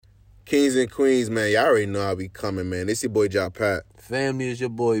Kings and Queens, man, y'all already know how we coming, man. This your boy, Ja Pat. Family is your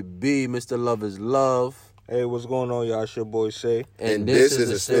boy B, Mr. Love is Love. Hey, what's going on, y'all? It's your boy Shay. And this is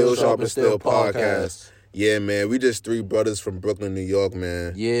the Still Sharp and Still podcast. Yeah, man, we just three brothers from Brooklyn, New York,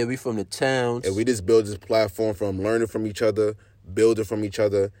 man. Yeah, we from the towns. And we just build this platform from learning from each other, building from each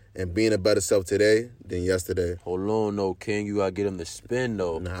other, and being a better self today than yesterday. Hold on, though, King. You gotta get him to spin,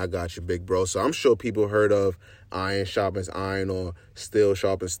 though. Nah, I got you, big bro. So I'm sure people heard of iron sharpens iron or still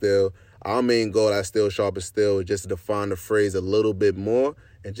sharpens still. Our main goal at Still Sharp and Still is just to define the phrase a little bit more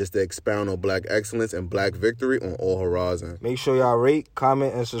and just to expound on black excellence and black victory on all horizons. Make sure y'all rate,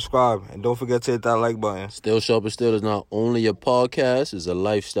 comment, and subscribe. And don't forget to hit that like button. Still Sharp and Still is not only a podcast, it's a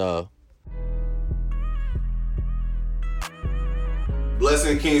lifestyle.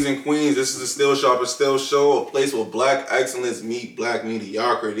 Blessing Kings and Queens, this is the Still Sharp and Still show, a place where black excellence meet black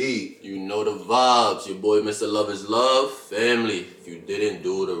mediocrity. You know the vibes. Your boy, Mr. Love is Love. Family, if you didn't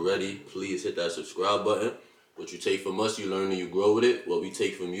do it already, please hit that subscribe button. What you take from us, you learn and you grow with it. What we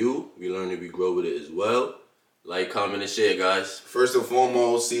take from you, we learn and we grow with it as well. Like, comment, and share, guys. First and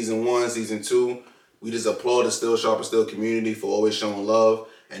foremost, season 1, season 2, we just applaud the Still Sharp and Still community for always showing love.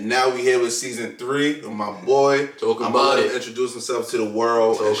 And now we here with season 3 of my boy. I'm about to introduce himself to the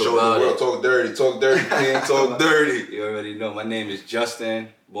world and show the about world. it. Talk dirty, King. Talk dirty. You already know. My name is Justin,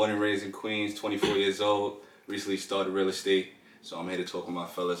 born and raised in Queens, 24 years old. Recently started real estate, so I'm here to talk with my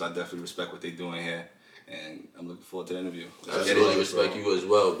fellas. I definitely respect what they're doing here, and I'm looking forward to the interview. I really respect you as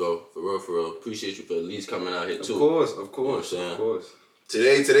well, bro. For real. Appreciate you for at least coming out here, too. Of course.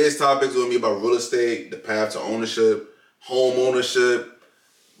 Today's topic is going to be about real estate, the path to ownership, home ownership,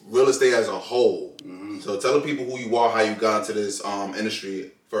 real estate as a whole. Mm-hmm. So tell the people who you are, how you got into this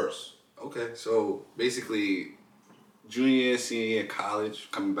industry first. Okay, so basically, junior year, senior year, college,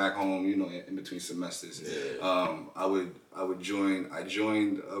 coming back home, in between semesters. Yeah. I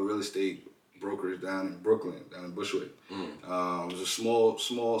joined a real estate brokerage down in Brooklyn, down in Bushwick. It was a small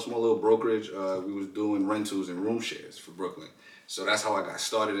little brokerage. We was doing rentals and room shares for Brooklyn. So that's how I got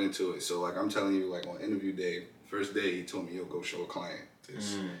started into it. So like I'm telling you, like on interview day, first day, he told me, yo, go show a client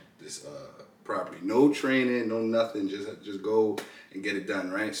this property. No training, no nothing, just go and get it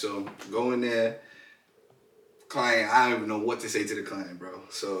done, right? So go in there, client, I don't even know what to say to the client, bro.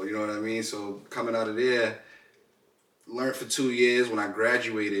 So you know what I mean? So coming out of there, learned for 2 years. When I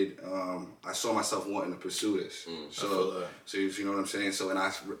graduated, I saw myself wanting to pursue this. So you know what I'm saying? So and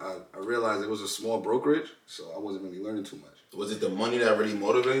I realized it was a small brokerage, so I wasn't really learning too much. Was it the money that really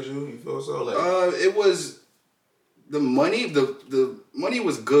motivated you? You feel so? It was the money. The money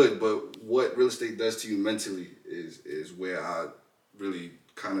was good, but what real estate does to you mentally is where I really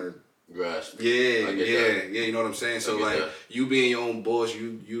kind of grasp. Yeah. You know what I'm saying? So like you being your own boss,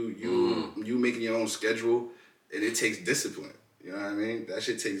 you making your own schedule, and it takes discipline. You know what I mean? That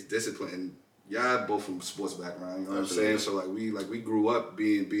shit takes discipline. And y'all both from sports background. You know what I'm saying? So like we grew up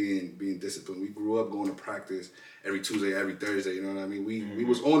being disciplined. We grew up going to practice every Tuesday, every Thursday. You know what I mean? We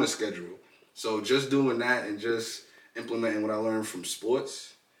was on a schedule. So just doing that and just implementing what I learned from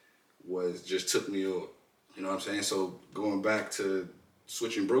sports just took me over. You know what I'm saying? So going back to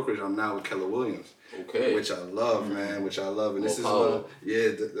switching brokerage, I'm now with Keller Williams. Okay. Which I love, man. Which I love. And this is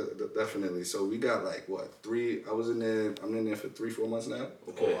definitely. So we got like what, 3, I'm in there for 3-4 months now.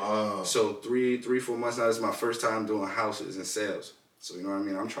 Okay. Wow. So 3-4 months now. This is my first time doing houses and sales. So you know what I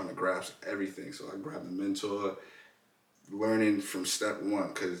mean? I'm trying to grasp everything. So I grabbed a mentor, learning from step 1.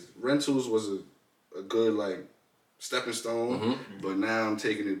 Because rentals was a good like stepping stone, but now I'm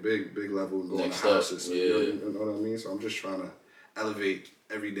taking it big level and going Next to houses. So, yeah. You know what I mean? So I'm just trying to elevate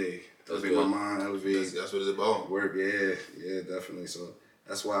every day. Elevate my mind, elevate. That's what it's about. Work, yeah, definitely. So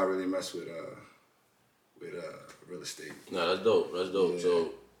that's why I really mess with real estate. No, that's dope. Yeah.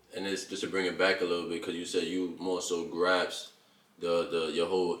 So, and it's just to bring it back a little bit, because you said you more so grasp your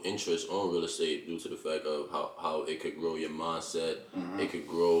whole interest on real estate due to the fact of how it could grow your mindset, it could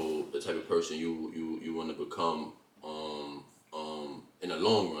grow the type of person you want to become in the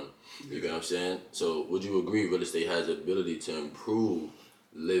long run. You get what I'm saying? So would you agree real estate has the ability to improve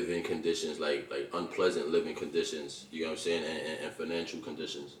living conditions, like unpleasant living conditions, you know what I'm saying, and financial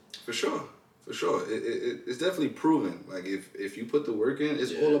conditions? For sure. It's definitely proven. Like if you put the work in,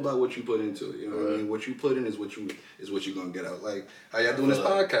 it's all about what you put into it. You know what I mean? What you put in is what you're gonna get out. Like how y'all doing this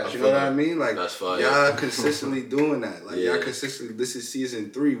podcast, you know what I mean? Like that's fine. Y'all consistently doing that. Like y'all consistently. This is season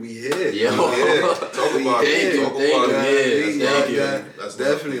 3. We here. Yeah. Talk about it. Thank you. That's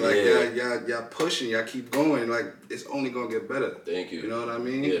definitely like y'all pushing. Y'all keep going. Like it's only gonna get better. Thank you. You know what I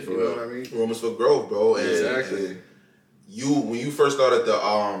mean? Yeah, for real. Know what I mean? Room is for growth, bro. And exactly. When you first started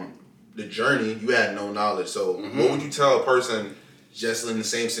the journey, you had no knowledge. So what would you tell a person just in the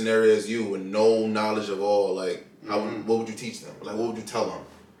same scenario as you with no knowledge of all, like, what would you teach them? Like, what would you tell them?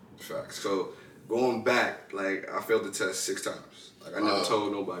 Facts. So going back, like I failed the test 6 times. Like I never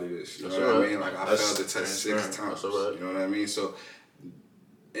told nobody this. You know what I mean? Like I failed the test 6 times. You know what I mean? So,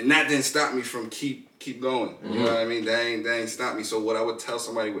 and that didn't stop me from keep going. You know what I mean? That ain't stopped me. So what I would tell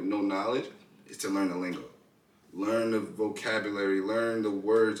somebody with no knowledge is to learn the lingo, learn the vocabulary, learn the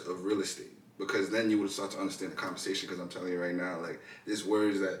words of real estate. Because then you would start to understand the conversation. Because I'm telling you right now, like there's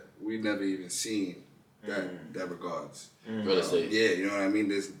words that we've never even seen that regards real estate. Yeah, you know what I mean.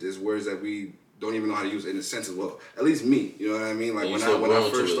 There's words that we don't even know how to use in a sense as well. At least me, you know what I mean. Like when I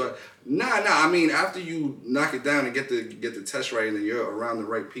first started. Nah. I mean, after you knock it down and get the test right, and then you're around the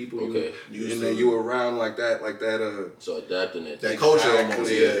right people, okay, and then you're around like that. So adapting it. That culture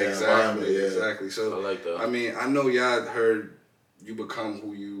almost. Exactly. So I like that. I mean, I know y'all heard you become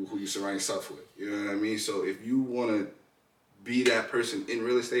who you surround yourself with. You know what I mean. So if you want to be that person in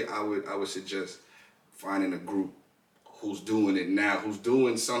real estate, I would suggest finding a group who's doing it now, who's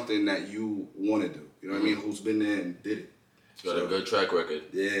doing something that you want to do. You know what I mean? Who's been there and did it. Got a good track record.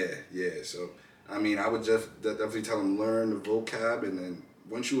 Yeah. So, I mean, I would just definitely tell them learn the vocab, and then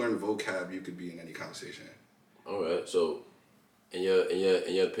once you learn the vocab, you could be in any conversation. All right. So, in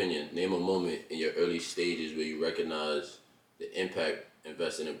your opinion, name a moment in your early stages where you recognize the impact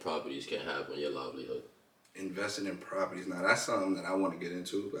investing in properties can have on your livelihood. Investing in properties. Now, that's something that I want to get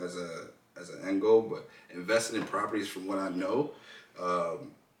into as an end goal, but investing in properties, from what I know,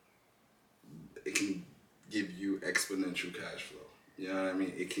 it can give you exponential cash flow. You know what I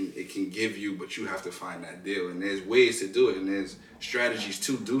mean? It can give you, but you have to find that deal. And there's ways to do it, and there's strategies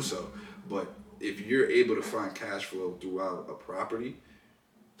to do so. But if you're able to find cash flow throughout a property,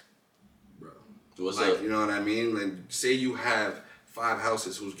 bro, What's like up? you know what I mean? Like say you have 5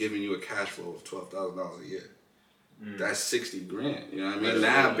 houses who's giving you a cash flow of $12,000 a year. That's $60,000. You know what I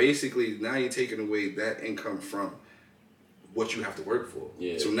mean? Now you're taking away that income from what you have to work for.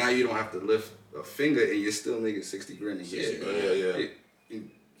 Yeah. So now you don't have to lift a finger, and you're still making $60,000 a year. Yeah.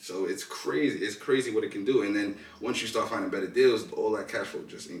 So it's crazy. It's crazy what it can do. And then once you start finding better deals, all that cash flow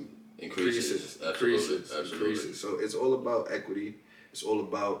just increases. So it's all about equity. It's all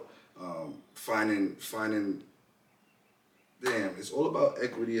about finding. Damn, it's all about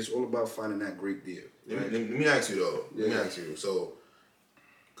equity. It's all about finding that great deal. Right? Let me ask you though. Let me ask you. So,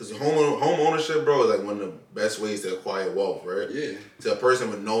 because home ownership, bro, is like one of the best ways to acquire wealth, right? Yeah. To a person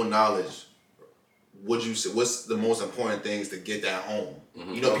with no knowledge, would you say what's the most important things to get that home?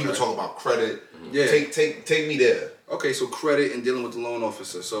 Mm-hmm. You know, people talk about credit. Mm-hmm. Yeah. Take me there. Okay, so credit and dealing with the loan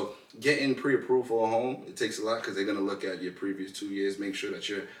officer. So getting pre-approved for a home, it takes a lot because they're gonna look at your previous 2 years, make sure that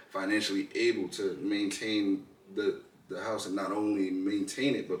you're financially able to maintain the house and not only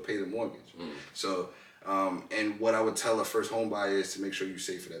maintain it but pay the mortgage. So and what I would tell a first home buyer is to make sure you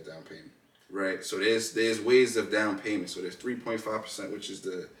save for that down payment, right? So there's ways of down payment. So there's 3.5%, which is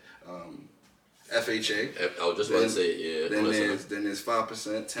the FHA. I was just about to say, yeah. Then there's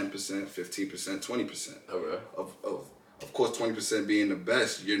 5%, 10%, 15%, 20%. All right. Of course, 20% being the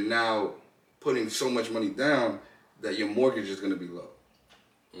best. You're now putting so much money down that your mortgage is going to be low.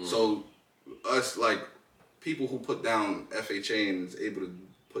 So us like people who put down FHA and is able to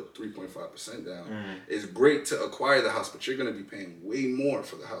put 3.5% down, it's great to acquire the house, but you're going to be paying way more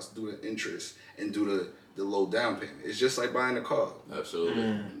for the house due to interest and due to the low down payment. It's just like buying a car. Absolutely.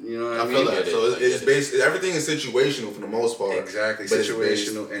 You know what I mean? feel that. So it's based. Everything is situational for the most part. Exactly.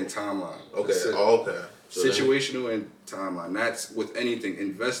 Situational and timeline. Okay. Okay. So situational and timeline. That's with anything.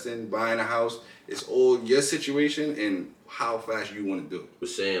 Investing, buying a house. It's all your situation and how fast you want to do it. We're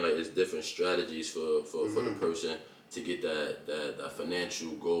saying like it's different strategies for the person to get that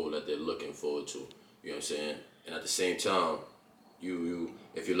financial goal that they're looking forward to. You know what I'm saying? And at the same time, you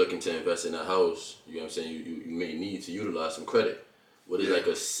if you're looking to invest in a house, you know what I'm saying, you may need to utilize some credit. What is like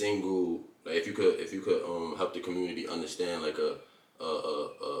a single, like if you could help the community understand like a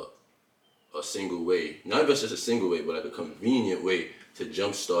single way, not even just a single way, but like a convenient way to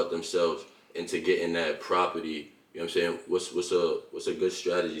jumpstart themselves into getting that property. You know what I'm saying? What's a good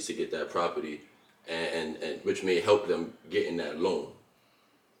strategy to get that property, and which may help them get in that loan.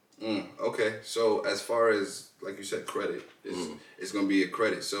 Okay, so as far as like you said, credit it's gonna be a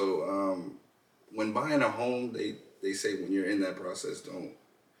credit. So when buying a home, they say when you're in that process, don't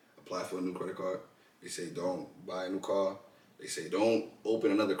apply for a new credit card. They say don't buy a new car. They say don't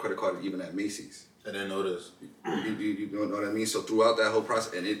open another credit card even at Macy's. I didn't know this. You know what I mean? So throughout that whole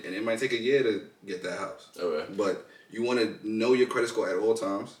process, and it might take a year to get that house. All right. But you want to know your credit score at all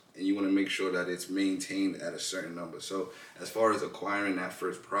times, and you want to make sure that it's maintained at a certain number. So as far as acquiring that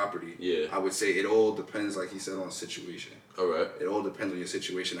first property, I would say it all depends, like he said, on situation. All right. It all depends on your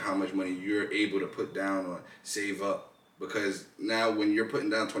situation, how much money you're able to put down or save up. Because now when you're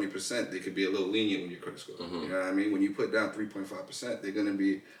putting down 20%, they could be a little lenient with your credit score. You know what I mean? When you put down 3.5%, they're gonna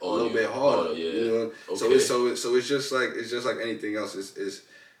be a little bit harder. Yeah. You know? Okay. So it's just like anything else. It's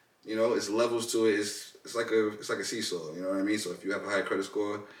you know, it's levels to it. It's like a seesaw. You know what I mean? So if you have a high credit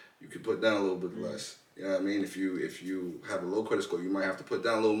score, you can put down a little bit less. You know what I mean? If you have a low credit score, you might have to put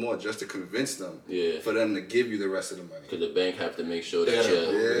down a little more just to convince them. Yeah. For them to give you the rest of the money. Because the bank have to make sure that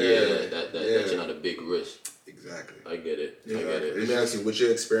that you're not a big risk. Exactly. I get it. Yeah. I get it. Let me ask you, with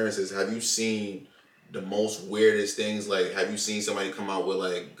your experiences, have you seen the most weirdest things? Like, have you seen somebody come out with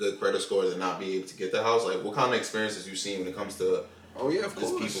like good credit scores and not be able to get the house? Like, what kind of experiences you seen when it comes to? Oh yeah, of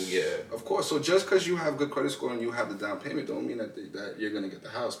course. People, yeah, of course. So just because you have good credit score and you have the down payment, don't mean that you're gonna get the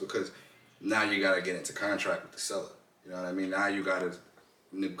house, because now you gotta get into contract with the seller. You know what I mean? Now you gotta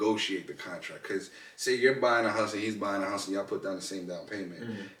negotiate the contract. Because say you're buying a house and he's buying a house and y'all put down the same down payment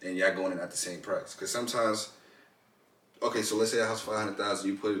and y'all going in at the same price. Because sometimes, okay, so let's say a house for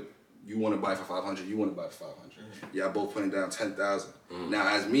 $500,000, you want to buy for $500, you want to buy for $500. Y'all both putting down $10,000. Now,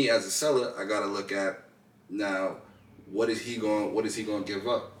 as me as a seller, I gotta look at now what is he going to give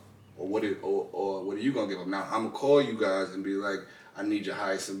up, or what are you gonna give up? Now I'm gonna call you guys and be like, I need your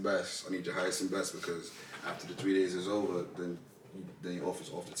highest and best. I need your highest and best, because after the 3 days is over, then your offer's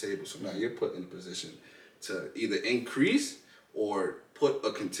off the table. So now you're put in a position to either increase or put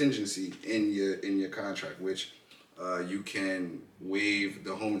a contingency in your contract, which you can waive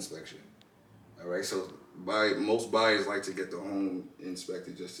the home inspection. All right, so most buyers like to get the home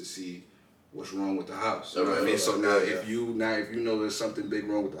inspected just to see what's wrong with the house. You know what I mean? So now if you know there's something big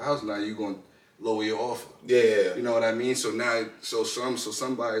wrong with the house, now you're going to lower your offer. Yeah. You know what I mean? So now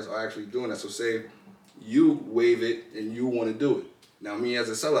some buyers are actually doing that. So say you waive it and you want to do it. Now me as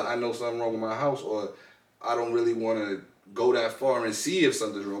a seller, I know something wrong with my house, or I don't really want to go that far and see if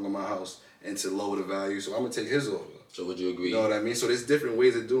something's wrong with my house and to lower the value. So I'm gonna take his offer. So would you agree? You know what I mean? So there's different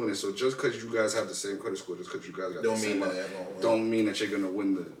ways of doing it. So just because you guys have the same credit score, just because you guys got the same money, don't mean that you're gonna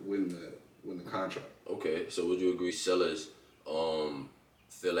win the contract. Okay, so would you agree sellers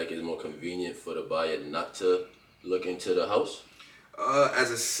feel like it's more convenient for the buyer not to look into the house?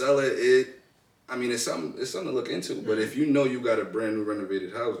 As a seller, it's something to look into. But if you know you got a brand new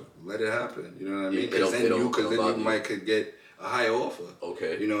renovated house, let it happen. You know what I mean? Because then you could get a higher offer.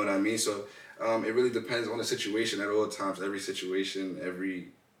 Okay. You know what I mean? So it really depends on the situation at all times. Every situation, every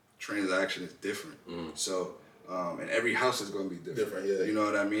transaction is different. So and every house is going to be different. Yeah. You know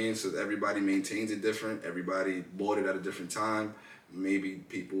what I mean? So everybody maintains it different. Everybody bought it at a different time. Maybe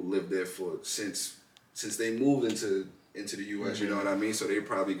people lived there since they moved into the U.S. You know what I mean? So they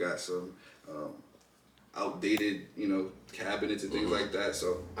probably got some outdated, cabinets and things like that.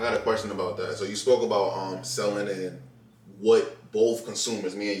 So I got a question about that. So you spoke about selling and what both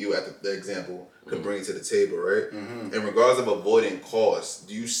consumers, me and you at the example, could bring to the table, right? In regards of avoiding costs,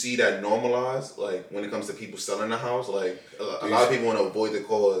 do you see that normalized? Like when it comes to people selling a house, like a lot of people want to avoid the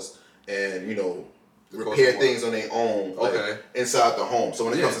cost and repair things on their own, inside the home. So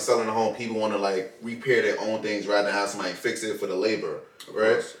when it comes to selling a home, people want to like repair their own things rather than have somebody fix it for the labor,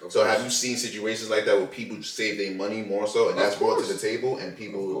 right? Of course. Have you seen situations like that where people save their money more so, and that's brought to the table, and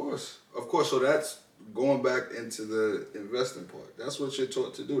people? Of course. So that's going back into the investing part. That's what you're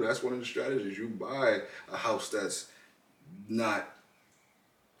taught to do. That's one of the strategies. You buy a house that's not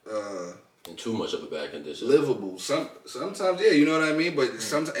in too much of a bad condition. Livable. Sometimes, yeah, you know what I mean. But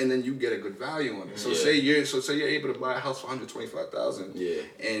sometimes, and then you get a good value on it. So say you're able to buy a house for $125,000. Yeah.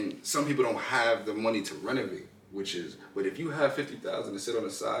 And some people don't have the money to renovate, but if you have $50,000 to sit on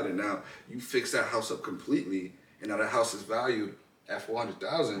the side, and now you fix that house up completely, and now that house is valued at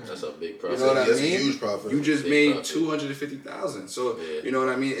 $400,000. That's a big profit. You know what I mean? That's a huge profit. You just made $250,000. So you know what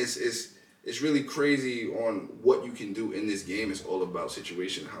I mean? It's really crazy on what you can do in this game. It's all about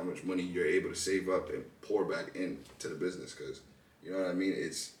situation, how much money you're able to save up and pour back into the business. Because you know what I mean?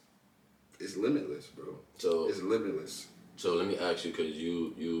 It's limitless, bro. So it's limitless. So let me ask you, because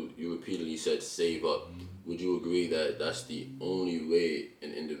you repeatedly said save up. Would you agree that that's the only way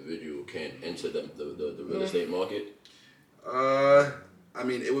an individual can enter the real estate market? I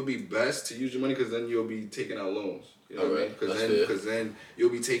mean, it would be best to use your money, because then you'll be taking out loans. You know what I mean? Because then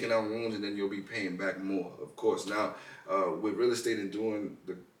you'll be taking out loans and then you'll be paying back more. Of course. Now, with real estate and doing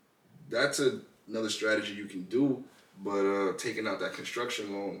that's another strategy you can do. But taking out that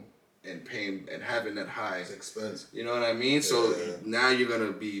construction loan and paying and having that high expense. You know what I mean? So now you're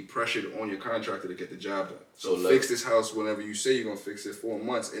gonna be pressured on your contractor to get the job done. So fix this house whenever you say you're gonna fix it 4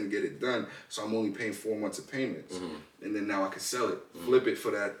 months and get it done. So I'm only paying 4 months of payments, and then now I can sell it, flip it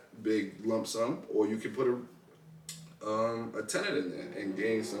for that big lump sum, or you can put a tenant in there and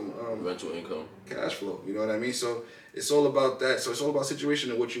gain some Rental income. cash flow. You know what I mean? So it's all about that. So it's all about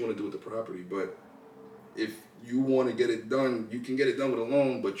situation and what you want to do with the property. But if you want to get it done, you can get it done with a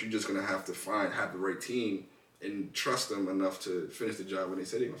loan, but you're just gonna have to have the right team and trust them enough to finish the job when they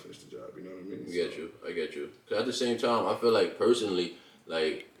say they're gonna finish the job. You know what I mean? I get you. 'Cause at the same time, I feel like personally,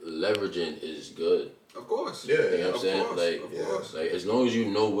 like leveraging is good. Of course. Yeah. You know what I'm Of saying? course, Like, of course. like as long as you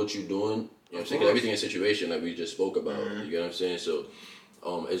know what you're doing, you know what I'm saying? 'Cause course. everything in situation like we just spoke about. You get what I'm saying? So,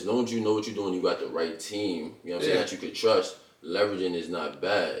 as long as you know what you're doing, you got the right team. You know what I'm saying? Yeah. That you could trust. Leveraging is not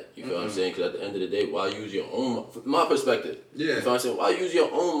bad. You feel what I'm saying? Because at the end of the day, why use your own? From my perspective, Yeah. You feel what I'm saying? Why use your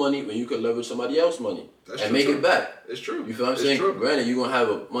own money when you could leverage somebody else's money That's and true, make too. it back? It's true. You feel what I'm It's saying? true. Granted, you're gonna have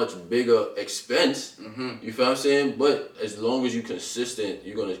a much bigger expense. You feel what I'm saying? But as long as you're consistent,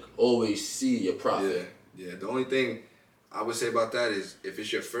 you're gonna always see your profit. Yeah. The only thing I would say about that is if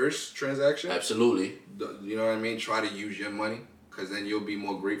it's your first transaction, Absolutely. you know what I mean? Try to use your money because then you'll be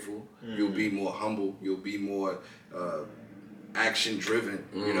more grateful. You'll be more humble. You'll be more action driven.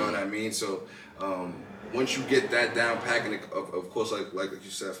 You know what I mean? So once you get that down pack, and of course, like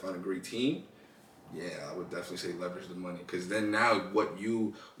you said, find a great team. Yeah, I would definitely say leverage the money because then now what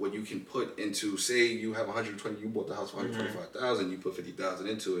you can put into, say you have 120, you bought the house for 125,000, you put 50,000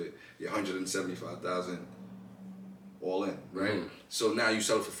 into it, you're 175,000 all in, right? So now you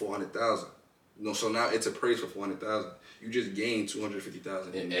sell it for 400,000. No, so now it's appraised for 400,000. You just gained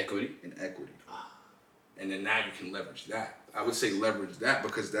 250,000 In equity? In equity, and then now you can leverage that. I would say leverage that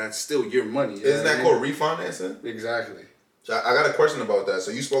because that's still your money. You know Isn't what I that mean? called refinancing? Exactly. So I got a question about that. So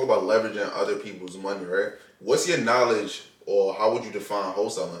you spoke about leveraging other people's money, right? What's your knowledge, or how would you define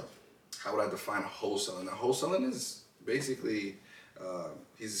wholesaling? How would I define wholesaling? Now, wholesaling is basically,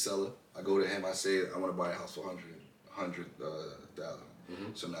 he's a seller. I go to him, I say, I want to buy a house for 100,000.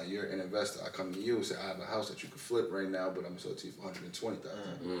 So now you're an investor. I come to you and say, I have a house that you could flip right now, but I'm going to sell it to you for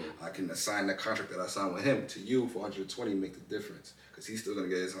 120,000. I can assign the contract that I signed with him to you for 120 and make the difference because he's still going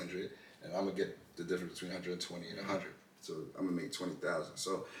to get his 100, and I'm going to get the difference between 120 and 100. So I'm going to make 20,000.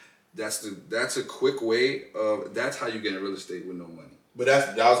 So that's a quick way of, that's how you get in real estate with no money. But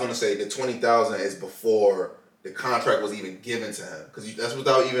I was gonna say the 20,000 is before the contract was even given to him, because that's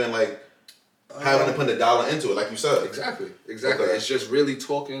without even like having to put a dollar into it, like you said. Exactly. Okay. It's just really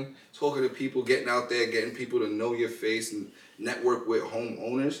talking to people, getting out there, getting people to know your face and network with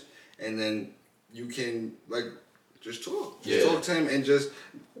homeowners, and then you can like just talk. Just talk to him and just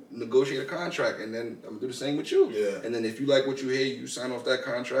negotiate a contract, and then I'm gonna do the same with you. Yeah. And then if you like what you hear, you sign off that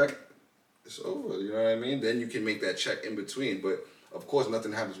contract, it's over. You know what I mean? Then you can make that check in between. But of course,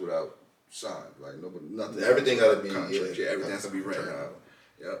 nothing happens without sign. Like nothing. Everything happens gotta be, without contract. yeah, Yeah, everything has to be written out.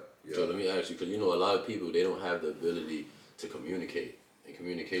 Yep. So let me ask you, because you know a lot of people, they don't have the ability to communicate. And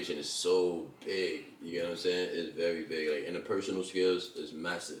communication is so big. You get what I'm saying? It's very big. Like interpersonal skills is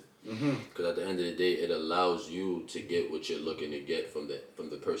massive. Because at the end of the day, it allows you to get what you're looking to get from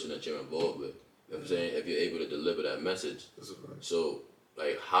the person that you're involved with. You know what I'm saying? If you're able to deliver that message. That's a fact. So,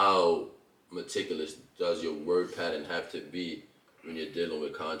 like, how meticulous does your word pattern have to be when you're dealing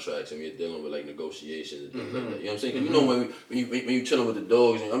with contracts and when you're dealing with like negotiations and things like that? You know what I'm saying? 'Cause you know when you chilling with the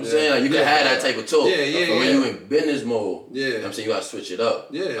dogs, you know what I'm saying? Like, you can have that type of talk. Yeah, But when you in business mode, Yeah. you know what I'm saying, you gotta switch it up.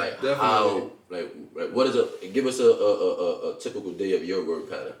 Yeah, like definitely. how, like what is give us a typical day of your word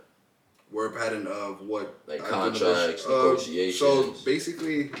pattern. Word pattern of what? Like I do contracts, negotiations. So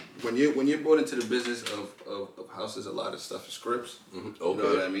basically, when you're brought into the business of houses, a lot of stuff is scripts. You know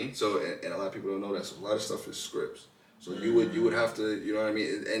what I mean? So and a lot of people don't know that. So a lot of stuff is scripts. So you would have to, you know what I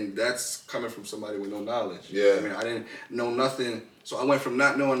mean? And that's coming from somebody with no knowledge. You know what I mean, I didn't know nothing. So I went from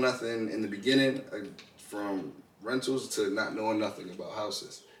not knowing nothing in the beginning, from rentals, to not knowing nothing about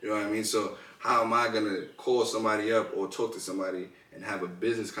houses. You know what I mean? So how am I gonna call somebody up or talk to somebody and have a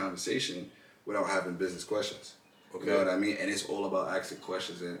business conversation without having business questions? You know what I mean? And it's all about asking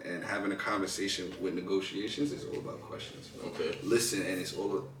questions and having a conversation with negotiations is all about questions. Okay. Listen, and it's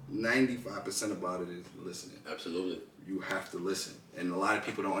all 95% about it is listening. Absolutely. You have to listen. And a lot of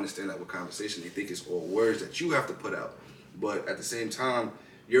people don't understand that with conversation. They think it's all words that you have to put out. But at the same time,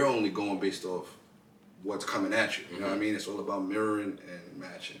 you're only going based off what's coming at you. You know what I mean? It's all about mirroring and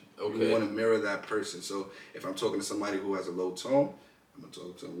matching. Okay. You want to mirror that person. So if I'm talking to somebody who has a low tone, I'm gonna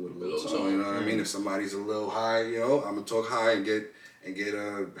talk to them with a low tone. You know what I mean? If somebody's a little high, you know, I'm gonna talk high and get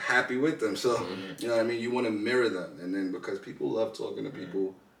happy with them. So you know what I mean? You want to mirror them, and then because people love talking to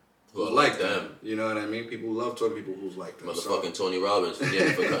people who are like like them. them. You know what I mean? People love talking to people who's like them. Motherfucking Tony Robbins, forgive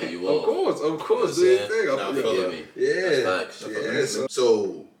me for cutting you Of off. course, do You your know what I'm thing. saying? Forgive me. Yeah, That's facts. yeah. So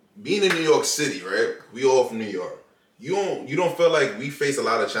So being in New York City, right? We all from New York. you don't feel like we face a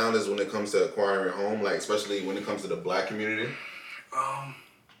lot of challenges when it comes to acquiring a home, like especially when it comes to the Black community?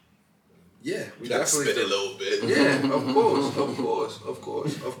 Yeah, we You got to definitely spit do. a little bit. Yeah,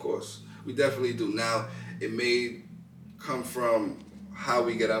 of course. We definitely do. Now, it may come from how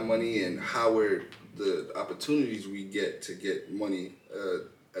we get our money and how the opportunities we get to get money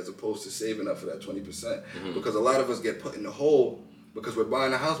as opposed to saving up for that 20%. Because a lot of us get put in the hole because we're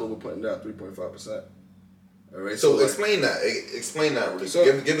buying a house but we're putting down 3.5%. All right. So like, explain that. Explain that really. So-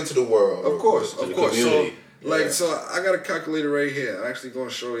 give it to the world. Of course. the So, community. so I got a calculator right here. I'm actually going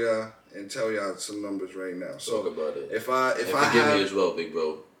to show y'all and tell y'all some numbers right now. So Talk about it. If I And have forgive me as well, big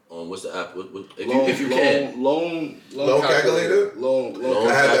bro. What's the app? If you can. loan calculator? Loan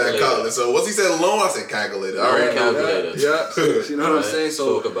I had that in calculator. college. So once he said loan, I said calculator. All Loan right. calculator. Yeah. You know what I'm Right? saying?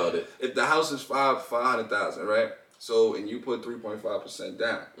 So Talk about it. if the house is 500,000, right? So and you put 3.5%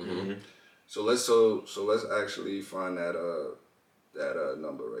 down. So let's actually find that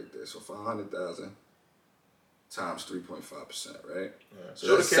number right there. So 500,000 times 3.5%, right? So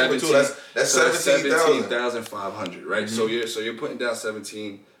Show the camera too. That's 17,000. 17,500, right? So you're putting down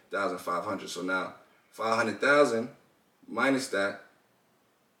 17,500. So now 500,000 minus that,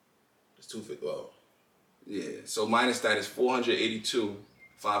 It's 250. Well, yeah. So minus that is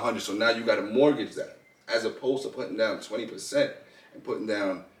 482,500. So now you got to mortgage that, as opposed to putting down 20% and putting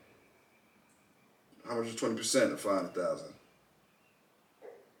down how much is 20% of 500,000?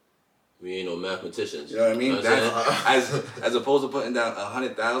 We ain't no mathematicians. You know what I mean? You know what I'm saying? That's as opposed to putting down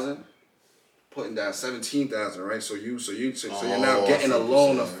 100,000, putting down 17,000, right? So you're now getting a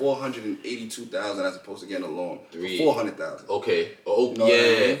loan of 482,000 as opposed to getting a loan for 400,000. Okay. Oh, You know what I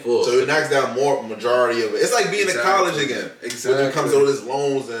yeah. mean? Full. so it knocks down more majority of it. It's like being in college again. Exactly. When it comes to all these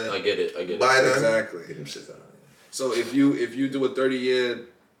loans and I get it. buy them. Exactly. Get them shits out. So if you do a 30-year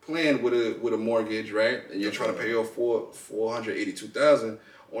plan with a mortgage, right, and you're trying to pay off 482,000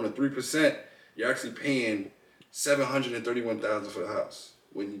 on a 3%, you're actually paying 731,000 for the house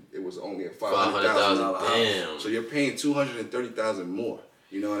when it was only a $500,000 house. Damn. So you're paying 230,000 more.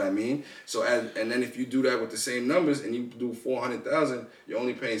 You know what I mean? So and then if you do that with the same numbers and you do 400,000, you're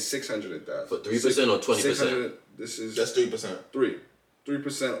only paying 600,000 For 3% or 20%? 600. This is That's 3%.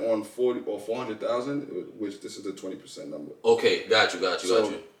 3% on 40 or 400,000, which this is the 20% number. Okay, got you.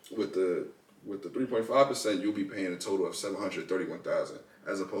 So with the 3.5%, you'll be paying a total of 731,000,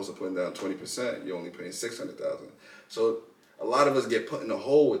 as opposed to putting down 20%, you're only paying 600,000. So a lot of us get put in a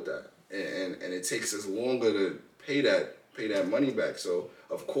hole with that, and it takes us longer to pay that money back. So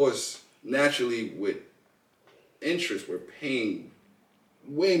of course, naturally, with interest, we're paying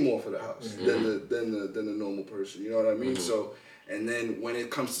way more for the house than the normal person. You know what I mean? So. And then when it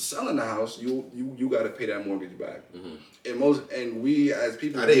comes to selling the house, you got to pay that mortgage back. And we as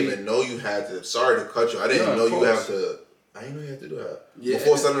people, I didn't even know you had to. Sorry to cut you. I didn't know you have to. I didn't know you had to do that. Yeah.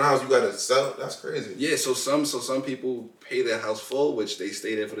 Before selling the house, you got to sell it. That's crazy. Yeah, so some people pay their house full, which they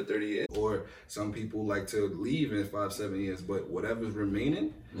stay there for the 30 years. Or some people like to leave in 5-7 years, but whatever's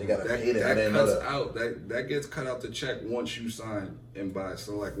remaining, They gotta pay that. I that didn't know cuts that. out. That gets cut out the check once you sign and buy.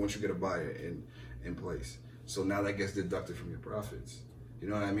 So like once you get a buyer in place. So now that gets deducted from your profits. You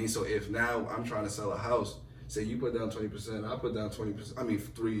know what I mean? So if now I'm trying to sell a house, say you put down 20%, I put down 20%. I mean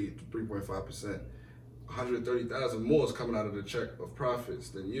 3.5%. 130,000 more is coming out of the check of profits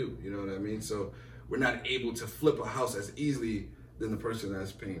than you. You know what I mean? So we're not able to flip a house as easily than the person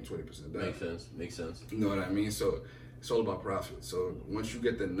that's paying 20% down. Makes sense. You know what I mean? So it's all about profit. So once you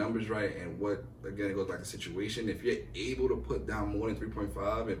get the numbers right, and what again, it goes back to situation. If you're able to put down more than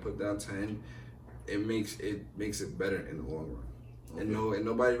 3.5 and put down 10, it makes it better in the long run. Okay. And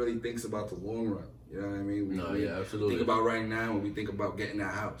nobody really thinks about the long run. You know what I mean? We absolutely. think about right now when we think about getting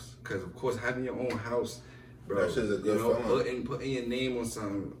that house. Because, of course, having your own house, bro, That shit's a good feeling. putting your name on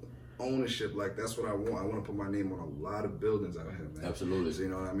some ownership, like, that's what I want. I want to put my name on a lot of buildings out here, man. Absolutely. So, you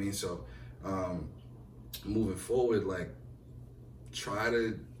know what I mean? So, moving forward, like,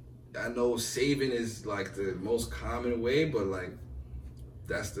 I know saving is, like, the most common way, but, like,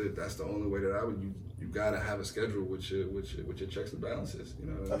 that's the only way that I would. You gotta have a schedule with your checks and balances. You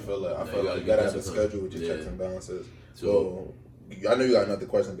know what I mean? I feel like you gotta have a schedule with your checks and balances. So I know you got another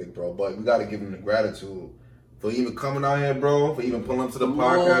question, big bro, but we gotta give him the gratitude for even coming out here, bro. For even pulling up to the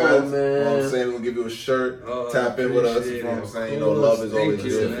podcast. man. You know what I'm saying? We're gonna give you a shirt. Tap in with us. You know what I'm saying? You know, love is always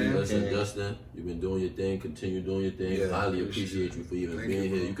good. Listen, Justin, you've been doing your thing. Continue doing your thing. Yeah, Highly appreciate you for even being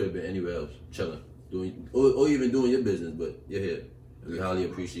here. Bro. You could have been anywhere else, chilling, or even doing your business, but you're here. We highly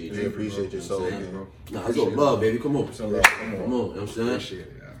appreciate you. We appreciate you so much, bro. Nah, it's all love, baby. Come on. Some love. Come on, you know what I'm saying? Appreciate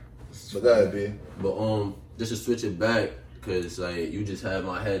it, yeah. But go ahead, B. But just to switch it back, cause like you just had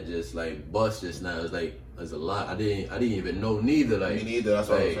my head just like bust just now. It's like That's a lot. I didn't even know neither. Like Me neither, that's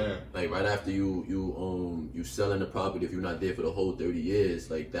what I'm like, saying. Like right after you selling the property, if you're not there for the whole 30 years,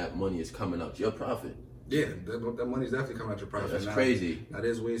 like that money is coming out your profit. Yeah, that money's definitely coming out your profit. That's now, crazy. Now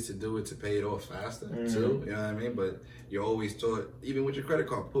there's ways to do it to pay it off faster Mm-hmm. too. You know what I mean? But you're always taught, even with your credit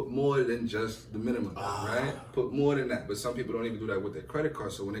card, put more than just the minimum, right? Put more than that. But some people don't even do that with their credit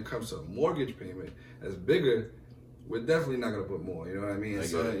card. So when it comes to a mortgage payment that's bigger, we're definitely not gonna put more. You know what I mean? I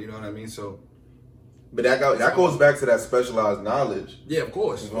So, get it. you know what I mean? So But that goes back to that specialized knowledge. yeah, of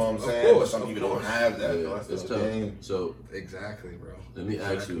course. You know what I'm Of saying? course, Some of people don't course. have that. Yeah, though. That's it's the tough. thing. So Exactly, bro. let me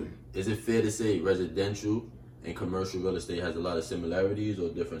ask you: is it fair to say residential and commercial real estate has a lot of similarities or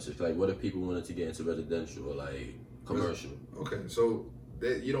differences? Like, what if people wanted to get into residential or like commercial? Okay, so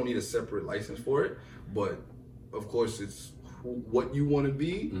you don't need a separate license for it, but of course it's what you want to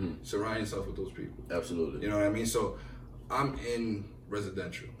be. Surround yourself with those people. Absolutely. You know what I mean? So I'm in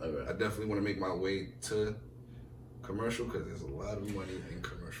residential. All right. I definitely want to make my way to commercial because there's a lot of money in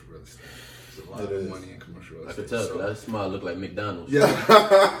commercial real estate. There's a lot It of is. money in commercial real I estate. could tell. So, That smile look like McDonald's. yeah,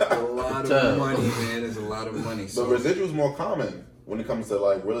 a lot Tell. of money, man. There's a lot of money. But So residual is more common when it comes to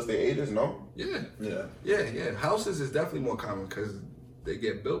like real estate agents, no? yeah, Yeah. yeah. Houses is definitely more common because they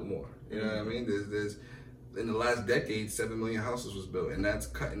get built more. You know what I mean? There's in the last decade, 7 million houses was built, and that's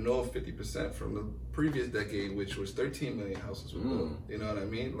cutting off 50% from the previous decade, which was 13 million houses were built. You know what I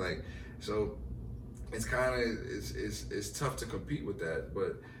mean? Like, so it's kind of it's tough to compete with that,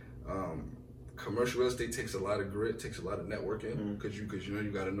 but commercial real estate takes a lot of grit, takes a lot of networking because you know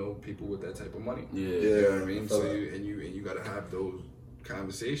you got to know people with that type of money. Yeah. You know what I mean? I So feel you got to have those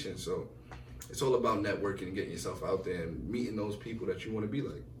conversations. So it's all about networking and getting yourself out there and meeting those people that you want to be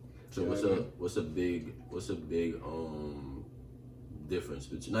like. So You know what's what I a mean? what's a big difference?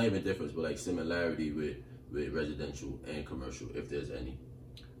 But not even difference, but like similarity with residential and commercial, if there's any.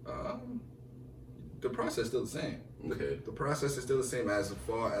 The process is still the same. Okay. The process is still the same as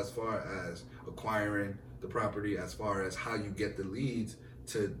far as acquiring the property, as far as how you get the leads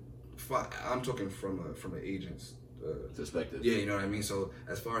to. I'm talking from an agent's Perspective. yeah, you know what I mean. So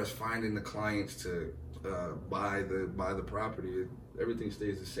as far as finding the clients to buy the property, everything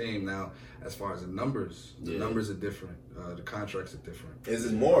stays the same. Now, as far as the numbers are different. The contracts are different. Is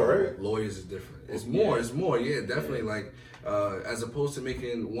it more, right? Lawyers is different. It's Yeah. more. It's more. Yeah, definitely. Like as opposed to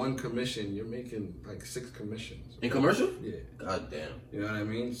making one commission, you're making like 6 commissions. In commercial? Yeah. God damn. You know what I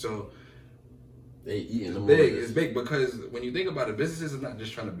mean? So They eating them big. lawyers. It's big because when you think about it, businesses is not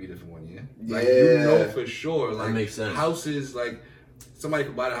just trying to be there for 1 year. Like Yeah. you know for sure. Like makes sense. houses, like somebody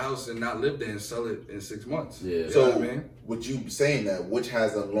could buy the house and not live there and sell it in 6 months. Yeah. You know So, what I mean? with you saying that, which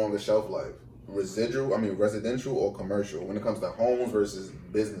has a longer shelf life? Residential or commercial when it comes to homes versus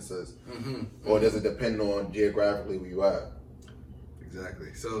businesses? Or does it depend on geographically where you at?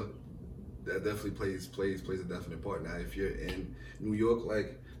 Exactly. So that definitely plays a definite part. Now, if you're in New York,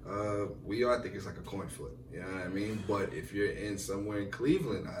 like we are, I think it's like a coin flip. You know what I mean? But if you're in somewhere in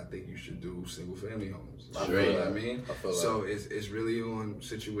Cleveland, I think you should do single family homes. I You feel know what I that. mean? I feel So it's really on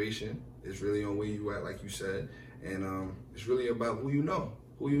situation. It's really on where you at, like you said, and it's really about who you know,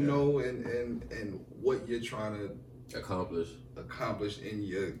 and what you're trying to Accomplish. accomplish in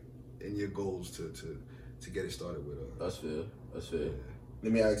your goals to get it started with. That's fair. That's fair.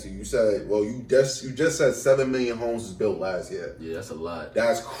 Let me ask you. You said, you just said 7 million homes was built last year. Yeah, that's a lot.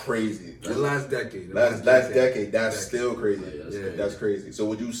 That's crazy. The last decade. Last decade, that's still crazy. Yeah, that's crazy. That's crazy. So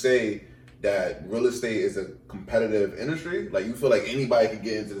would you say that real estate is a competitive industry? Like you feel like anybody can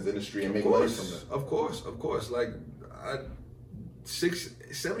get into this industry and make money from it? Of course. Like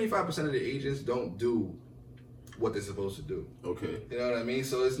 75% of the agents don't do what they're supposed to do. Okay. You know what I mean?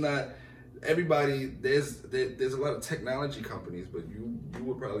 So it's not everybody. There's a lot of technology companies, but you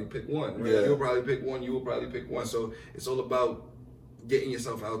would probably pick one. Right? Yeah. You'll probably pick one. You will probably pick one. So it's all about getting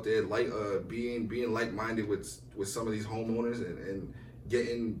yourself out there, like being like-minded with some of these homeowners and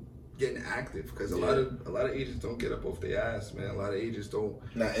getting active because a lot of agents don't get up off their ass, man. A lot of agents don't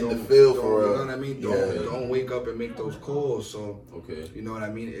Not in the field don't- for you real. know what I mean. Yeah. Don't wake up and make those calls. So Okay. you know what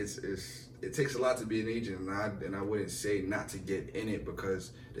I mean. It takes a lot to be an agent, and I wouldn't say not to get in it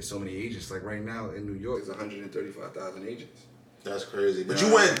because there's so many agents. Like right now in New York, there's 135,000 agents. That's crazy. But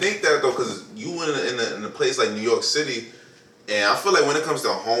you wouldn't think that though, because you went in a place like New York City, and I feel like when it comes to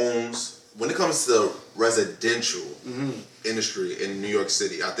homes, when it comes to residential industry in New York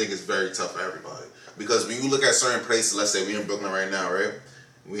City, I think it's very tough for everybody. Because when you look at certain places, let's say we're in Brooklyn right now, right?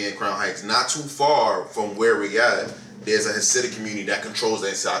 We in Crown Heights, not too far from where we at. There's a Hasidic community that controls the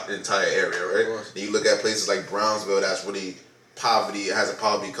entire area, right? Then you look at places like Brownsville, that's really poverty. It has a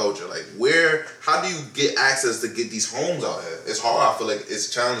poverty culture. Like, how do you get access to get these homes out here? It's hard. I feel like it's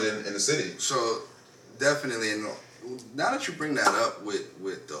challenging in the city. So definitely. And now that you bring that up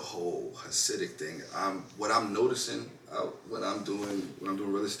with the whole Hasidic thing, what I'm noticing when I'm doing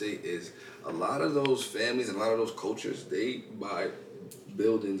real estate is a lot of those families and a lot of those cultures, they buy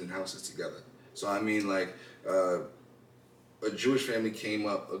buildings and houses together. So I mean, like a Jewish family came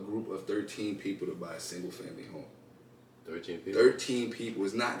up, a group of 13 people to buy a single family home. 13 people. 13 people.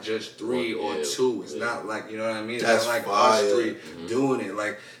 It's not just three or two. It's not like, you know what I mean? It's That's not like fire. us three doing it.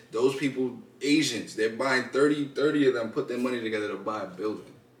 Like those people, Asians, they're buying 30 of them, put their money together to buy a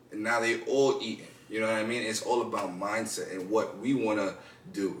building. And now they all eating. You know what I mean? It's all about mindset and what we want to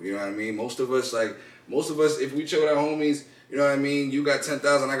do. You know what I mean? Most of us, if we chill with our homies, you know what I mean? You got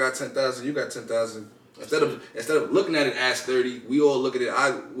 10,000, I got 10,000, you got 10,000. Instead of looking at it as 30, we all look at it.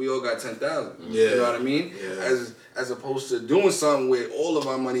 We all got 10,000. Yeah. You know what I mean? Yeah. As opposed to doing something with all of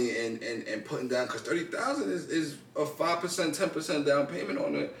our money and putting down, because 30,000 is a 5%, 10% down payment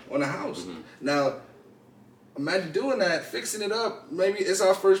on a house. Now, imagine doing that, fixing it up. Maybe it's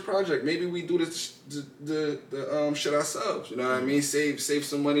our first project. Maybe we do this the shit ourselves. You know what I mean? Save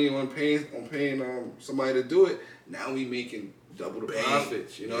some money on paying somebody to do it. Now we making double the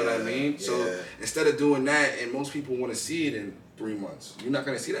profits. You know what I mean? So instead of doing that, and most people want to see it in 3 months, you're not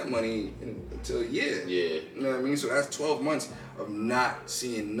gonna see that money until a year. Yeah. You know what I mean? So that's 12 months of not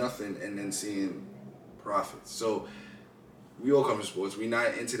seeing nothing and then seeing profits. So we all come to sports. We're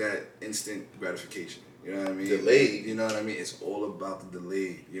not into that instant gratification. You know what I mean? Delayed. You know what I mean? It's all about the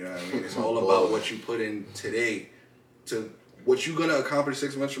delayed. You know what I mean? It's all about what you put in today to what you're gonna accomplish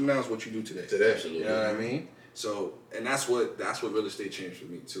 6 months from now is what you do today. Absolutely. You know what I mean? So, and that's what real estate changed for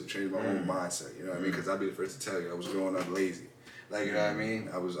me too. Changed my own mindset. You know what I mean? Because I'll be the first to tell you, I was growing up lazy. Like, you know what I mean?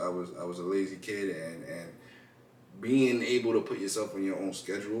 I was a lazy kid, and being able to put yourself on your own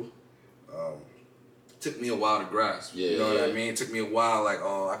schedule took me a while to grasp. Yeah, you know what I mean? It took me a while. Like,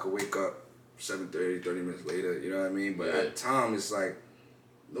 I could wake up 7:30, 30 minutes later. You know what I mean? But at the time, it's like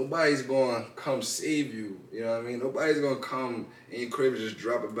nobody's gonna come save you. You know what I mean? Nobody's gonna come in your crib and just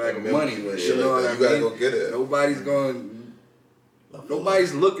drop a bag of money. You know what I mean? You gotta go get it.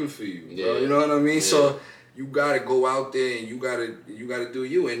 Nobody's looking for you, bro. You know what I mean? Yeah. So you gotta go out there and you gotta do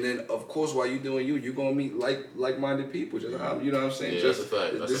you. And then of course while you doing you gonna meet like-minded people. Just how, you know what I'm saying? Yeah, Just that's a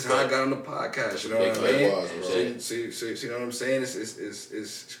fact. That's this is a how I fact. got on the podcast. You know Big what I mean? fact. Bro. See, you know what I'm saying?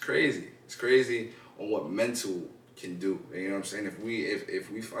 It's crazy. It's crazy on what mental can do. And you know what I'm saying?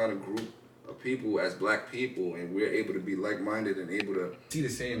 If we find a group of people as black people and we're able to be like-minded and able to see the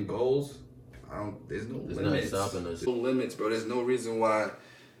same goals, there's no There's limits. nothing stopping us. There's no limits, bro. There's no reason why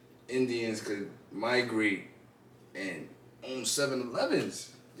Indians could migrate and own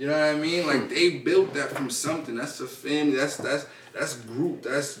 7-Elevens. You know what I mean? Like they built that from something. That's a family. That's group.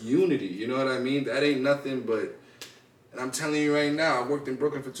 That's unity. You know what I mean? That ain't nothing but. And I'm telling you right now, I worked in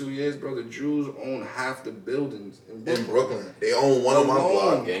Brooklyn for 2 years, bro. The Jews own half the buildings in Brooklyn. In Brooklyn, they own one on my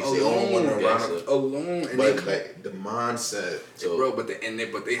block. They own one around alone. And but like the mindset. So, bro, but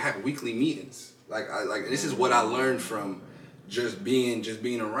they have weekly meetings. Like this is what I learned from just being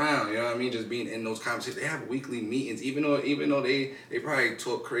around. You know what I mean? Just being in those conversations. They have weekly meetings, even though they probably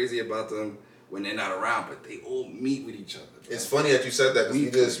talk crazy about them when they're not around, but they all meet with each other. Bro. It's funny that you said that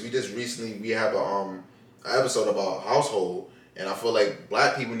because we just recently have an episode about household, and I feel like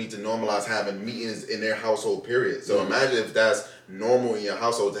black people need to normalize having meetings in their household. Period. So imagine if that's normal in your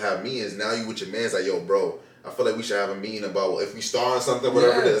household to have meetings. Now you with your man's like, yo, bro, I feel like we should have a meeting about if we starting something,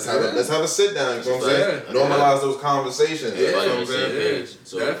 whatever it is. Let's have a sit down. You know what I'm saying? Normalize those conversations. Everybody You know what on I'm the same saying? page.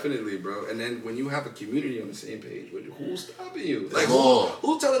 So, Definitely, bro. And then when you have a community on the same page, who's stopping you? Like Come on.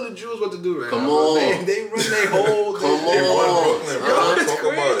 who's telling the Jews what to do right Come now? on. They run their whole. Come they on. run Brooklyn, bro. Uh-huh. It's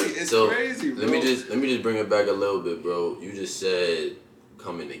Talk about crazy. it. It's so crazy, bro. let me just bring it back a little bit, bro. You just said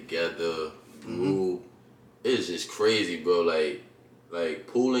coming together, group. It's just crazy, bro. Like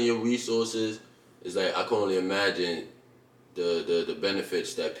pooling your resources is like I can only imagine the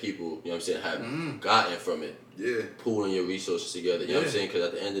benefits that people, you know what I'm saying, have gotten from it. Yeah. Pooling your resources together. You know what I'm saying? Because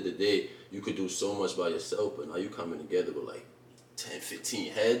at the end of the day, you could do so much by yourself, but now you coming together with like 10,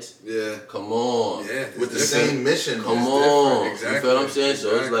 15 heads. Yeah. Come on. Yeah. With the It's same mission. Come It's on. different. Exactly. You feel what I'm saying?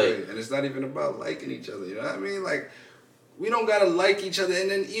 So it's like, and it's not even about liking each other. You know what I mean? Like, we don't gotta like each other, and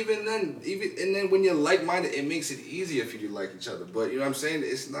then when you're like-minded, it makes it easier for you to like each other. But you know what I'm saying?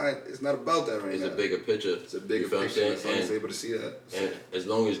 It's not about that right it's now. a bigger picture. It's a bigger You feel picture. what I'm As saying? long as they're able to see that. And as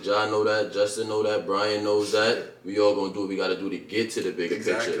long as John know that, Justin know that, Brian knows that, we all gonna do what we gotta do to get to the bigger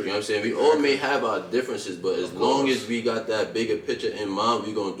Exactly. picture. You know what I'm saying? We all may have our differences, but as long as we got that bigger picture in mind,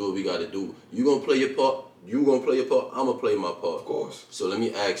 we gonna do what we gotta do. You gonna play your part, I'm gonna play my part. Of course. So let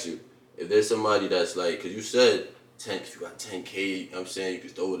me ask you, if there's somebody that's like, cause you said if you got 10K, you know what I'm saying, you can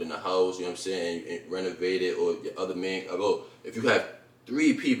throw it in the house, you know what I'm saying, and renovate it, or your other man, if you have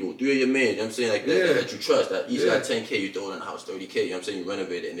 3 people, 3 of your men, you know what I'm saying, like that you trust, that each got 10K, you throw it in the house, 30K, you know what I'm saying, you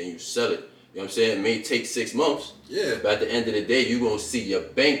renovate it, and then you sell it. You know what I'm saying? It may take 6 months. Yeah. But at the end of the day, you're going to see your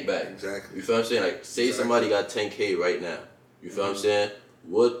bank back. Exactly. You feel what I'm saying? Like, say somebody got 10K right now. You feel what I'm saying?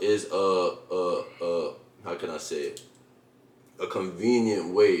 What is how can I say it? A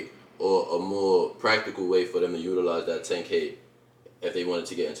convenient way or a more practical way for them to utilize that 10K if they wanted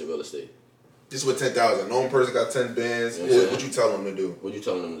to get into real estate? Just with 10,000. No one person got 10 bands. What you tell them to do? What you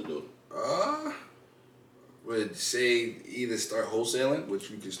telling them to do? Would say either start wholesaling, which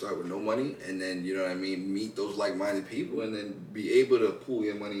you can start with no money, and then, you know what I mean, meet those like-minded people, and then be able to pool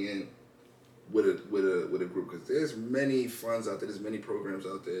your money in with a group. Because there's many funds out there, there's many programs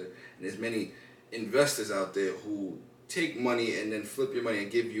out there, and there's many investors out there who take money and then flip your money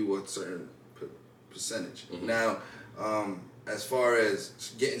and give you a certain percentage. Mm-hmm. Now, as far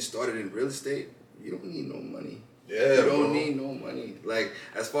as getting started in real estate, you don't need no money. Yeah, you don't need no money. Like,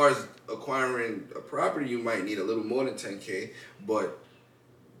 as far as acquiring a property, you might need a little more than 10K, but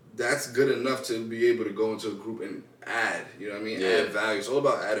that's good enough to be able to go into a group and add, you know what I mean? Yeah. Add value. It's all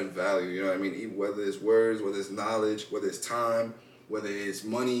about adding value, you know what I mean? Whether it's words, whether it's knowledge, whether it's time, whether it's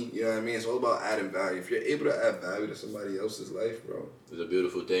money, you know what I mean? It's all about adding value. If you're able to add value to somebody else's life, bro, it's a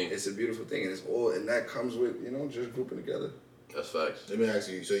beautiful thing. It's a beautiful thing, and that comes with, you know, just grouping together. That's facts. Let me ask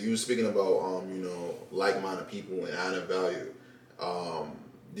you. So you were speaking about, like-minded people and adding value.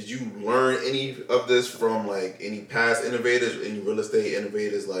 Did you learn any of this from like any past innovators, any real estate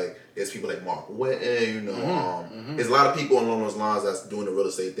innovators? Like, there's people like Mark Whitten. There's a lot of people along those lines that's doing the real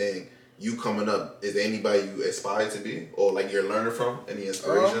estate thing. You coming up, is there anybody you aspire to be, or like you're learning from? Any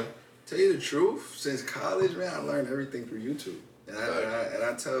inspiration? Tell you the truth, since college, man, I learned everything through YouTube. And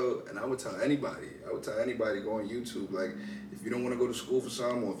I would tell anybody. Go on YouTube. Like, if you don't want to go to school for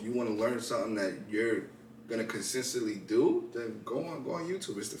something, or if you want to learn something that you're gonna consistently do, then go on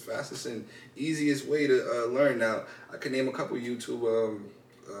YouTube. It's the fastest and easiest way to learn. Now, I can name a couple YouTube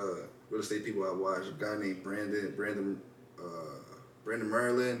real estate people I watch. A guy named Brandon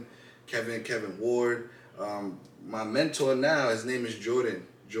Merlin, Kevin Ward. My mentor now, his name is Jordan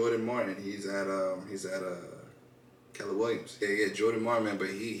Martin. He's at Keller Williams. Yeah, Jordan Martin, man, but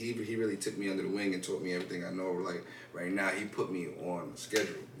he really took me under the wing and taught me everything I know. Like, right now, he put me on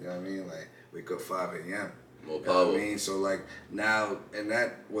schedule. You know what I mean? Like, wake up 5 a.m. More power. You know what I mean? So, like, now, and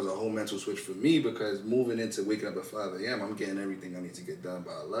that was a whole mental switch for me, because moving into waking up at 5 a.m., I'm getting everything I need to get done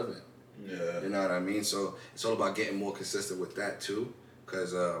by 11. Yeah. You know what I mean? So, it's all about getting more consistent with that, too,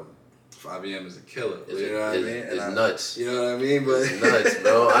 because 5 a.m. is a killer. You know what I mean? It's nuts. You know what I mean? But it's nuts,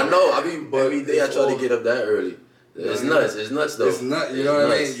 bro. I know. I mean, every day I try to get up that early. It's nuts. It's nuts, though. It's nuts. You know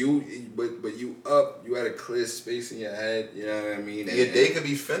what I mean? But you up. You had a clear space in your head. You know what I mean? And your day could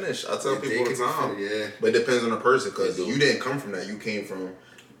be finished. I tell people all the time. Yeah. But it depends on the person, because you didn't come from that. You came from,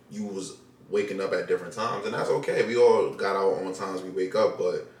 you was waking up at different times, and that's okay. We all got our own times we wake up,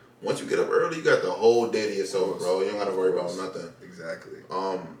 but once you get up early, you got the whole day to yourself, bro. You don't got to worry about nothing. Exactly.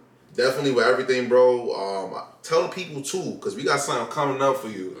 Definitely with everything, bro. Tell the people too, because we got something coming up for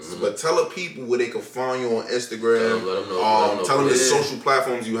you. Mm-hmm. But tell the people where they can find you on Instagram. Let them know. Tell them the social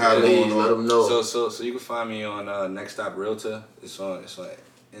platforms you have going on. Let them know. So you can find me on Next Stop Realtor. It's on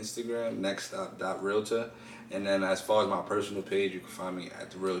Instagram, nextstop.realtor. And then as far as my personal page, you can find me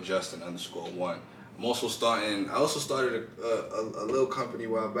at TheRealJustin_1. I also started a little company a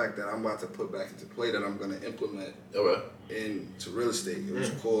while back that I'm about to put back into play, that I'm going to implement into real estate. It was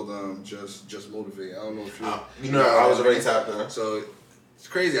called Just Motivate. I don't know if I was already tapped in. So it's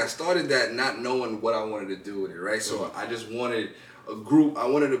crazy. I started that not knowing what I wanted to do with it, right? So I just wanted a group. I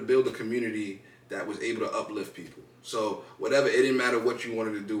wanted to build a community that was able to uplift people. So whatever, it didn't matter what you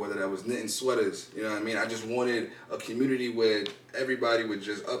wanted to do, whether that was knitting sweaters, you know what I mean? I just wanted a community where everybody would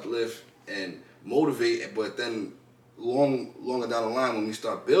just uplift and motivate, but then longer down the line, when we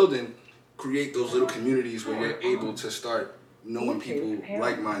start building, create those little communities where you're able to start knowing people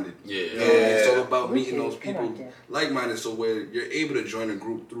like-minded. Yeah. You know, it's all about meeting those people like-minded, so where you're able to join a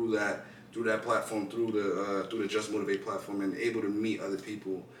group through that platform, through the Just Motivate platform, and able to meet other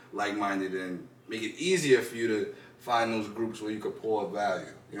people like-minded and make it easier for you to find those groups where you could pour value.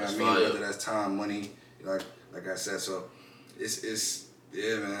 You know what I mean? Whether that's time, money, like I said. So it's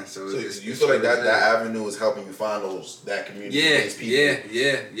Yeah, man. So you feel like that avenue is helping you find that community? Yeah.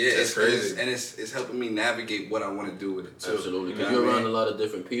 That's crazy. And it's helping me navigate what I want to do with it too. Absolutely, because you're around a lot of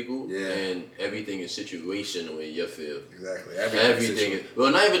different people, and everything is situational in your field. Exactly. Everything is,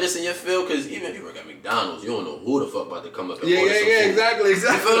 well, not even just in your field, because even if you work at McDonald's, you don't know who the fuck about to come up and order some food. Exactly. You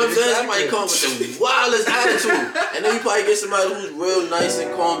feel what I'm saying? Somebody come with the wildest attitude, and then you probably get somebody who's real nice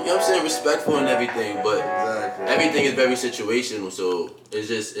and calm. You know what I'm saying? Respectful and everything, but everything is very situational. So it's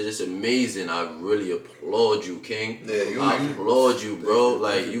just amazing. I really applaud you, King. Yeah, I applaud you, bro.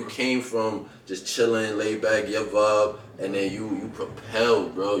 Like, you came from just chilling, laid back, your vibe, and then you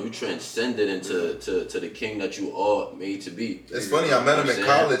propelled, bro. You transcended into to the king that you are made to be. It's funny, I met him in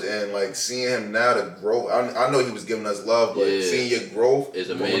college, and like seeing him now, the growth. I know he was giving us love, but seeing your growth is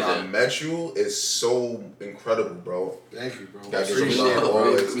amazing. When I met you, is so incredible, bro. Thank you, bro. Gotta give you love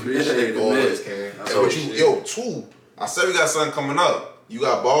always. Appreciate always, King. And yo, too. I said we got something coming up. You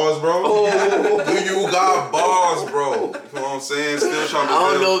got bars, bro? Oh. Do you got bars, bro? You know what I'm saying? Still trying to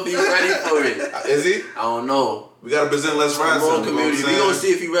I don't know if he's ready for it. Is he? I don't know. We gotta present Let's Rap. Come on, community. We gonna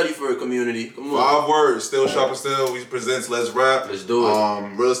see if he's ready for it, community. Come on. 5 words. Still Sharp Still. We presents Let's Rap. Let's do it.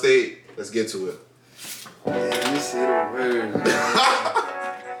 Real estate. Let's get to it. Let me see the words.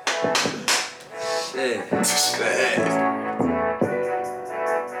 Shit.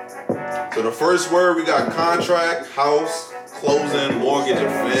 So the first word, we got contract, house, closing, mortgage,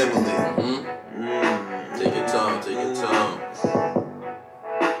 and family. Take your time. Take your time.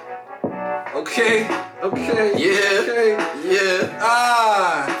 Okay. Yeah. Okay. Yeah.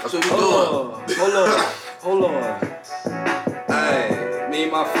 That's what we doing. Hold on. Hey, me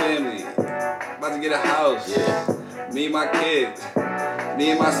and my family about to get a house. Yeah. Me and my kids.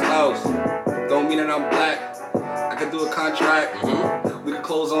 Me and my spouse. Don't mean that I'm black. I could do a contract. We could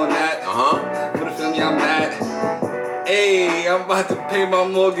close on that. For the family I'm at. Hey, I'm about to pay my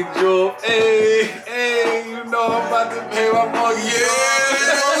mortgage off. Hey, you know I'm about to pay my mortgage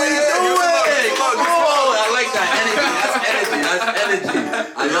off. I like that energy. That's energy.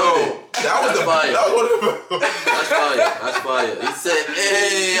 I love it. That was fire. That's fire. He said,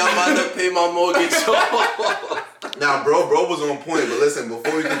 "Hey, I'm about to pay my mortgage off." Now, bro was on point. But listen,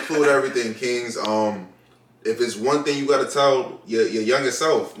 before we conclude everything, Kings, if it's one thing you gotta tell your younger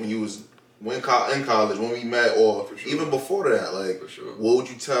self when you was in college, when we met, or even before that, like, what would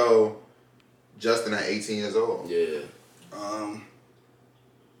you tell Justin at 18 years old? Yeah.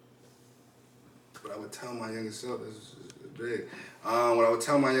 What I would tell my younger self is big. What I would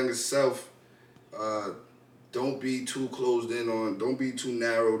tell my younger self, don't be too don't be too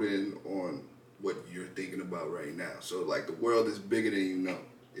narrowed in on what you're thinking about right now. So, like, the world is bigger than you know.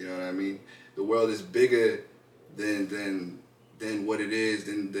 You know what I mean? The world is bigger than what it is,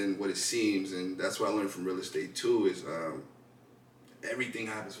 than what it seems, and that's what I learned from real estate too. Is everything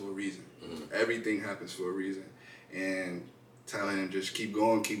happens for a reason. Everything happens for a reason, and telling him just keep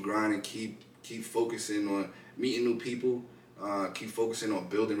going, keep grinding, keep focusing on meeting new people, keep focusing on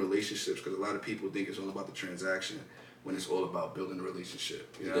building relationships, because a lot of people think it's all about the transaction when it's all about building a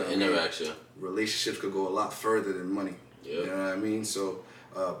relationship. You know the interaction. Relationships could go a lot further than money. Yeah. You know what I mean? So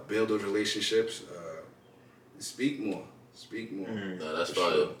build those relationships. Speak more. Nah, that's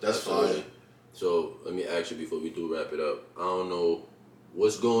fire. That's fire. So let me ask you before we do wrap it up. I don't know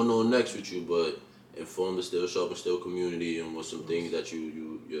what's going on next with you, but inform the Still Sharp and Still community and what some things that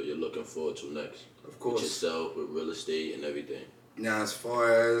you're looking forward to next. Of course. With yourself, with real estate and everything. Now, as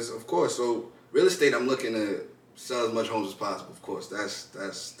far as, of course, so real estate, I'm looking to sell as much homes as possible. Of course, that's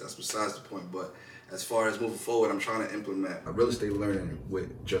besides the point. But as far as moving forward, I'm trying to implement a real estate learning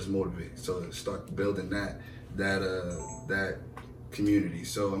with Just Motivate. So to start building that community.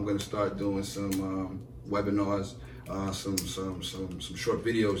 So I'm gonna start doing some webinars, some short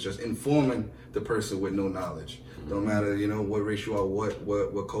videos, just informing the person with no knowledge. Don't matter, what race you are,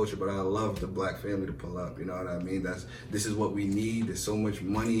 what culture, but I love the black family to pull up. You know what I mean? This is what we need. There's so much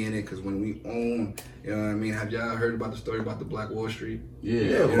money in it, because when we own, you know what I mean? Have y'all heard about the story about the Black Wall Street?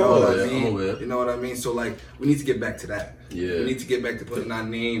 Yeah, you know what I mean? You know what I mean? So, like, we need to get back to that. Yeah. We need to get back to putting our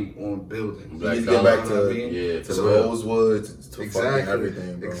name on buildings. We need to get back to the Rosewood, to exactly, fucking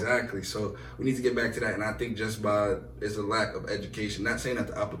everything, bro. Exactly. So we need to get back to that, and I think just by it's a lack of education. Not saying that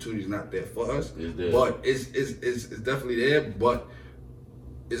the opportunity is not there for us, but it's definitely there, but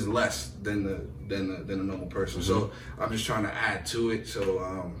it's less than the normal person. So I'm just trying to add to it.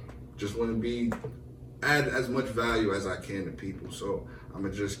 So just want to add as much value as I can to people. So I'm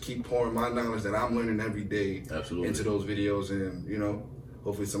gonna just keep pouring my knowledge that I'm learning every day into those videos, and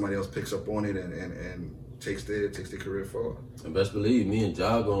hopefully somebody else picks up on it and takes their career forward. And best believe, me and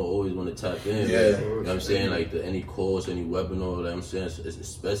Ja gonna always want to tap in. Yeah. Man. You know what I'm saying? Like any course, any webinar, like I'm saying,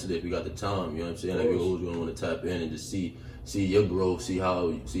 especially if we got the time. You know what I'm saying? Like we always gonna want to tap in and just see your growth, see how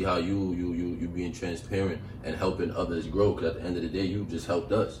you being transparent and helping others grow. Because at the end of the day, you just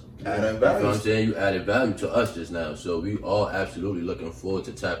helped us. Adding You know what I'm value. saying? You added value to us just now. So we all absolutely looking forward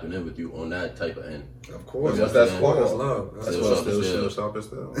to tapping in with you on that type of end. Of course. That's That's what core. I'm That's saying. love. That's Still what sharp as still steel. sharp as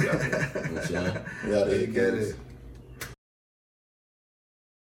steel. Yeah. You know what I'm saying? Yeah, They get it.